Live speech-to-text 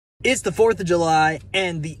It's the 4th of July,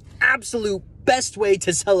 and the absolute best way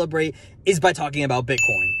to celebrate is by talking about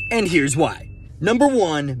Bitcoin. And here's why. Number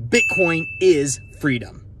one, Bitcoin is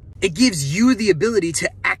freedom. It gives you the ability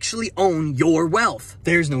to actually own your wealth.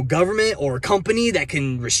 There's no government or company that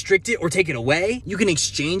can restrict it or take it away. You can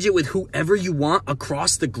exchange it with whoever you want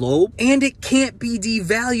across the globe. And it can't be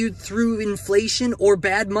devalued through inflation or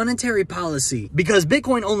bad monetary policy, because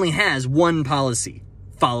Bitcoin only has one policy: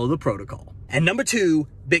 follow the protocol. And number two,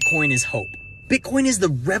 Bitcoin is hope. Bitcoin is the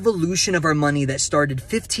revolution of our money that started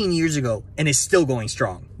 15 years ago and is still going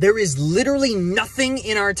strong. There is literally nothing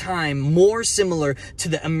in our time more similar to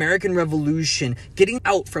the American Revolution getting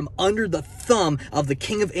out from under the thumb of the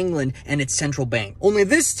King of England and its central bank. Only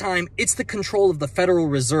this time, it's the control of the Federal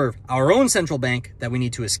Reserve, our own central bank, that we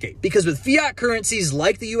need to escape. Because with fiat currencies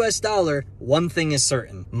like the US dollar, one thing is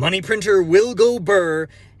certain: money printer will go burr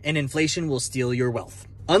and inflation will steal your wealth.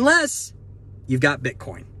 Unless you've got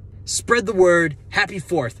Bitcoin. Spread the word. Happy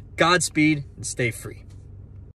 4th. Godspeed and stay free.